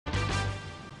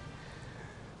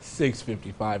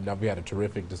6:55. Now, we had a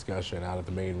terrific discussion out at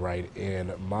the Main Right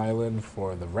in Milan.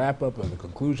 For the wrap-up and the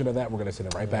conclusion of that, we're going to send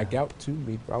it right back out to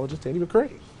meteorologist Andy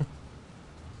McCray.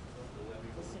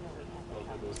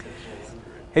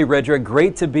 Hey, Redrick,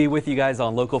 great to be with you guys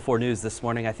on Local 4 News this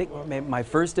morning. I think my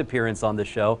first appearance on the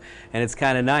show, and it's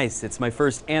kind of nice. It's my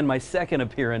first and my second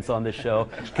appearance on the show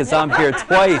because I'm here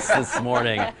twice this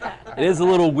morning. It is a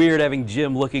little weird having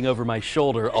Jim looking over my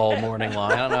shoulder all morning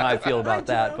long. I don't know how I feel about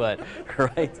that, but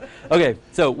right. Okay,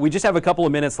 so we just have a couple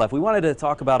of minutes left. We wanted to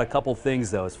talk about a couple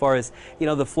things, though, as far as,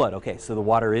 the flood. Okay, so the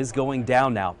water is going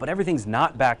down now, but everything's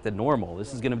not back to normal.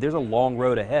 There's a long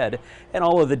road ahead, and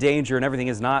all of the danger and everything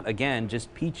is not, again, just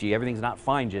peachy. Everything's not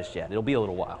fine just yet. It'll be a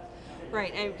little while.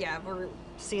 Right, and yeah, we're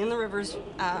seeing the rivers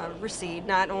recede,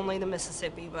 not only the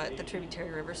Mississippi, but the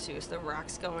tributary rivers too. So the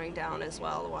Rock's going down as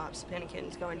well, the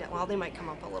Wapsipinickin's going down. Well, they might come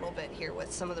up a little bit here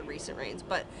with some of the recent rains,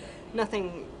 but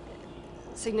nothing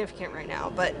significant right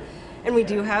now. And we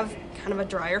do have kind of a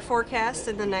drier forecast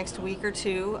in the next week or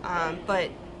two,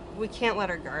 but we can't let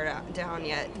our guard down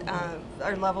yet.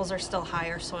 Our levels are still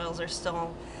high, our soils are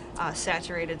still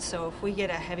saturated, so if we get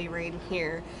a heavy rain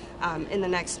here in the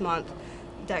next month,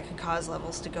 that could cause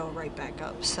levels to go right back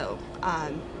up. So,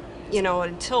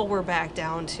 until we're back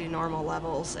down to normal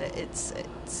levels,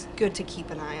 it's good to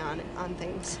keep an eye on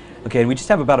things. Okay, we just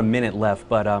have about a minute left,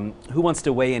 but who wants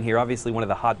to weigh in here? Obviously, one of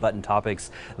the hot button topics,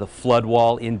 the flood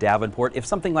wall in Davenport. If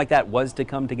something like that was to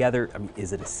come together,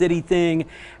 is it a city thing?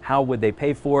 How would they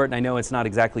pay for it? And I know it's not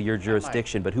exactly your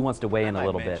jurisdiction, but who wants to weigh in a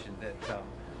little bit?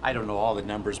 I don't know all the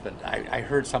numbers, but I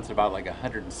heard something about like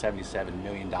 $177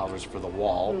 million for the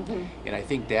wall, and I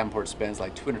think Davenport spends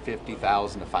like $250,000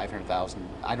 to $500,000.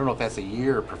 I don't know if that's a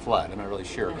year per flood. I'm not really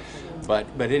sure, but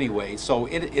anyway, so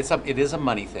it is a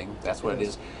money thing. That's what it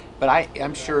is. But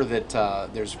I'm sure that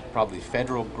there's probably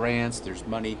federal grants. There's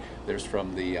money. There's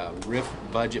from the RIF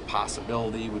budget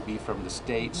possibility would be from the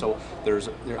state. So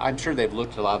I'm sure they've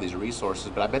looked at a lot of these resources,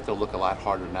 but I bet they'll look a lot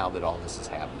harder now that all this is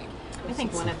happening. I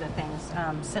think one of the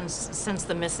things, since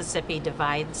the Mississippi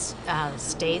divides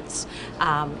states,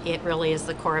 it really is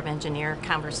the Corps of Engineer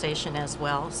conversation as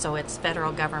well. So it's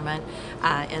federal government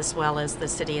as well as the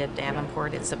city of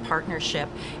Davenport. It's a partnership,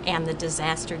 and the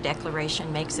disaster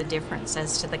declaration makes a difference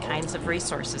as to the kinds of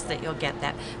resources that you'll get.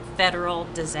 That federal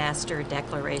disaster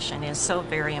declaration is so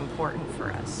very important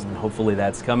for us. And hopefully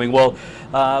that's coming. Well,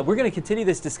 we're going to continue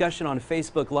this discussion on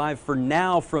Facebook Live. For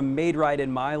now, from Maid Right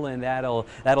in Milan, that'll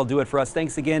do it for us.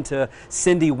 Thanks again to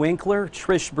Cindy Winkler,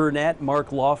 Trish Burnett, Mark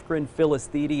Lofgren, Phyllis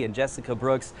Thiede, and Jessica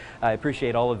Brooks. I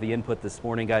appreciate all of the input this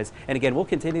morning, guys. And again, we'll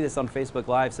continue this on Facebook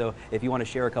Live, so if you want to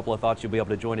share a couple of thoughts, you'll be able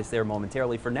to join us there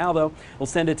momentarily. For now, though, we'll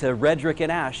send it to Redrick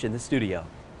and Ash in the studio.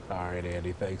 All right,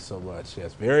 Andy, thanks so much.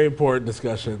 Yes, very important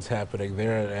discussions happening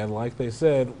there. And like they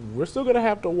said, we're still going to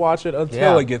have to watch it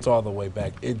until it gets all the way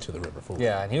back into the river.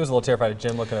 Yeah, and he was a little terrified of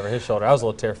Jim looking over his sholte. I was a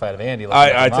little terrified of Andy.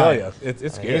 I tell you,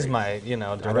 it's scary. He's my,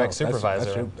 direct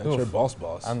supervisor. That's your boss.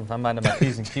 I'm minding my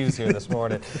P's and Q's here this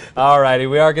morning. All righty,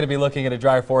 we are going to be looking at a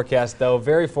dry forecast, though.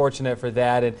 Very fortunate for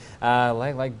that. And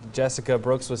like Jessica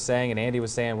Brooks was saying and Andy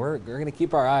was saying, we're going to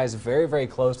keep our eyes very, very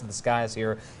close to the skies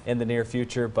here in the near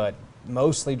future, but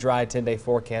mostly dry 10-day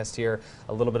forecast here.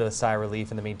 A little bit of a sigh of relief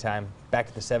in the meantime. Back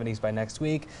to the 70s by next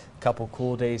week. A couple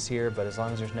cool days here, but as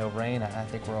long as there's no rain, I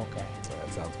think we're okay.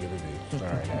 That sounds good to me.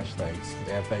 All right, Ash, thanks.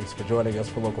 Dan, thanks for joining us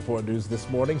for Local 4 News this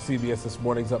morning. CBS This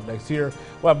Morning's up next year.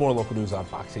 We'll have more local news on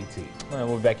Fox 18. And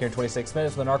we'll be back here in 26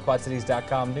 minutes with an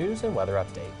ArquatCities.com news and weather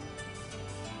update.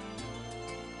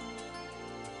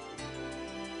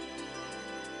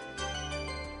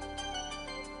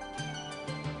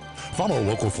 Follow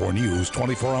Local 4 News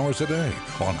 24 hours a day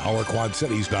on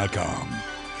OurQuadCities.com.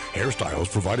 Hairstyles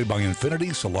provided by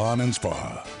Infinity Salon and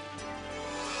Spa.